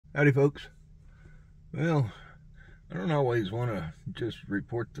Howdy folks. Well, I don't always want to just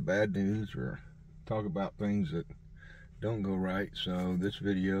report the bad news or talk about things that don't go right, so this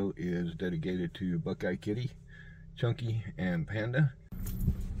video is dedicated to Buckeye Kitty, Chunky, and Panda.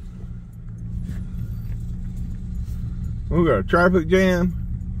 We got a traffic jam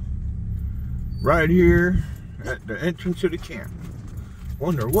right here at the entrance of the camp.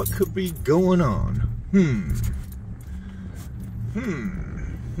 Wonder what could be going on.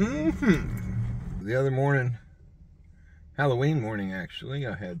 The other morning, Halloween morning actually,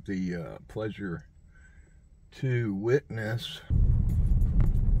 I had the pleasure to witness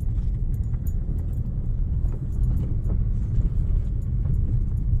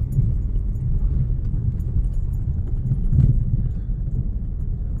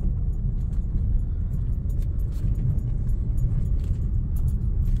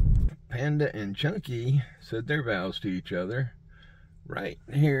Panda and Chunky said their vows to each other right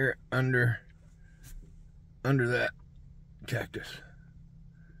here under that cactus.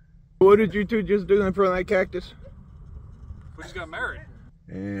 What did you two just do in front of that cactus? We just got married.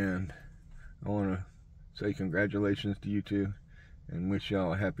 And I want to say congratulations to you two and wish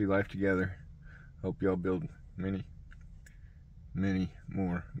y'all a happy life together. Hope y'all build many, many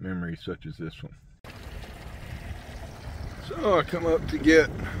more memories such as this one. So I come up to get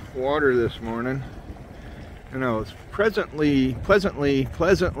water this morning, and I was pleasantly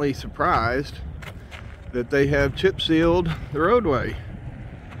surprised that they have chip sealed the roadway.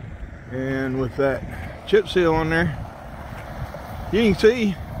 And with that chip seal on there, you can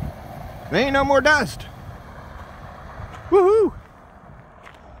see there ain't no more dust. Woohoo!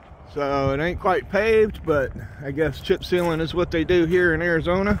 So it ain't quite paved, but I guess chip sealing is what they do here in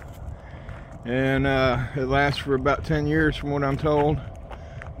Arizona. And it lasts for about 10 years from what I'm told,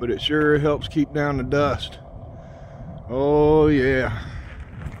 but it sure helps keep down the dust. Oh yeah,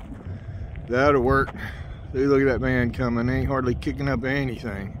 that'll work. See, look at that man coming. Ain't hardly kicking up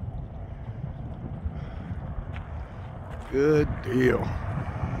anything. Good deal.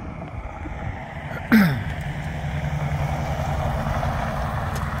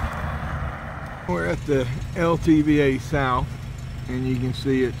 We're at the LTVA South, and you can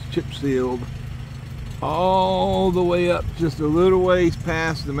see it's chip sealed all the way up, just a little ways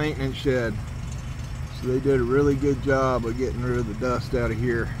past the maintenance shed. So they did a really good job of getting rid of the dust out of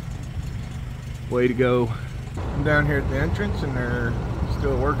here. Way to go. I'm down here at the entrance and they're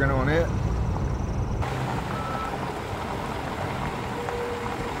still working on it.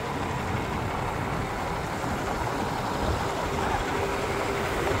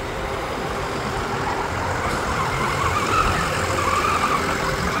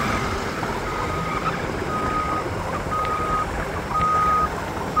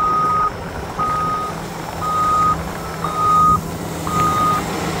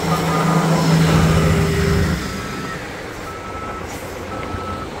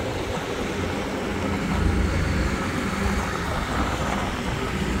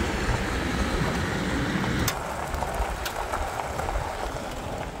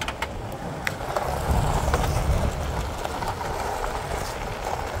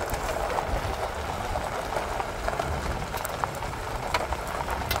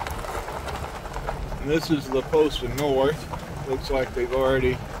 This is the post north. Looks like they've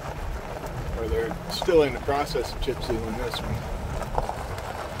already, or they're still in the process of chip sealing this one.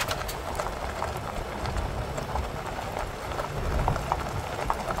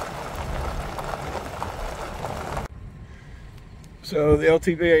 So the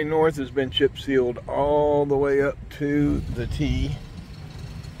LTVA North has been chip sealed all the way up to the T,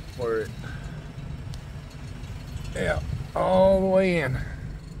 where it, yeah, all the way in.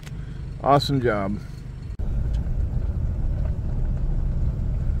 Awesome job.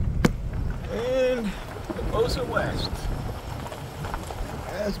 And the Bosa West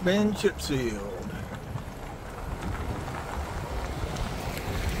has been chip sealed.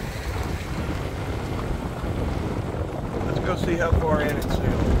 Let's go see how far in it's sealed.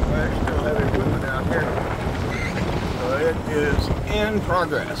 I still have equipment out here. So it is in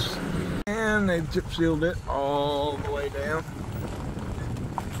progress. And they've chip sealed it all the way down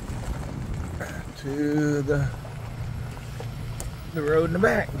to the road in the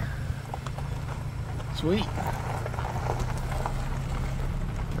back. Sweet.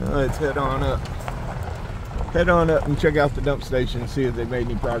 Let's head on up. Head on up and check out the dump station and see if they made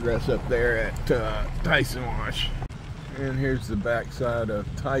any progress up there at Tyson Wash. And here's the back side of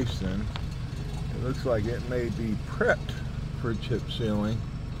Tyson. It looks like it may be prepped for chip sealing.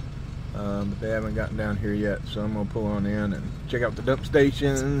 But they haven't gotten down here yet, so I'm gonna pull on in and check out the dump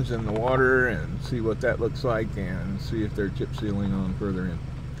stations and the water and see what that looks like and see if they're chip sealing on further in.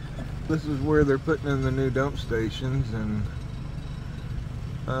 This is where they're putting in the new dump stations, and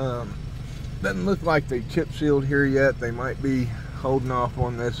doesn't look like they chip sealed here yet. They might be holding off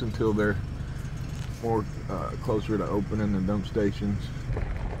on this until they're more closer to opening the dump stations.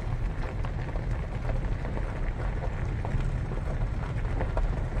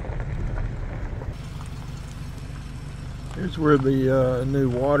 Here's where the new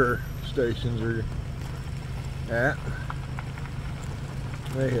water stations are at.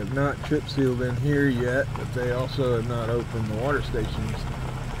 They have not chip sealed in here yet, but they also have not opened the water stations.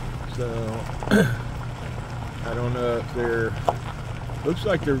 So I don't know if they're, looks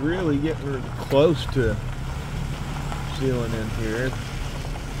like they're really getting close to sealing in here.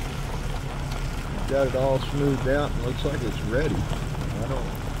 Got it all smoothed out and looks like it's ready. I don't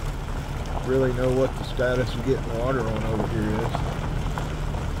really know what the status of getting water on over here is.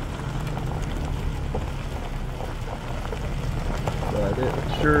 But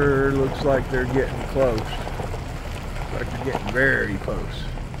it sure looks like they're getting close. Looks like they're getting very close.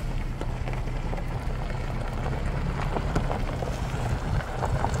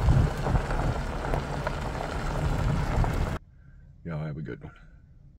 Y'all have a good one.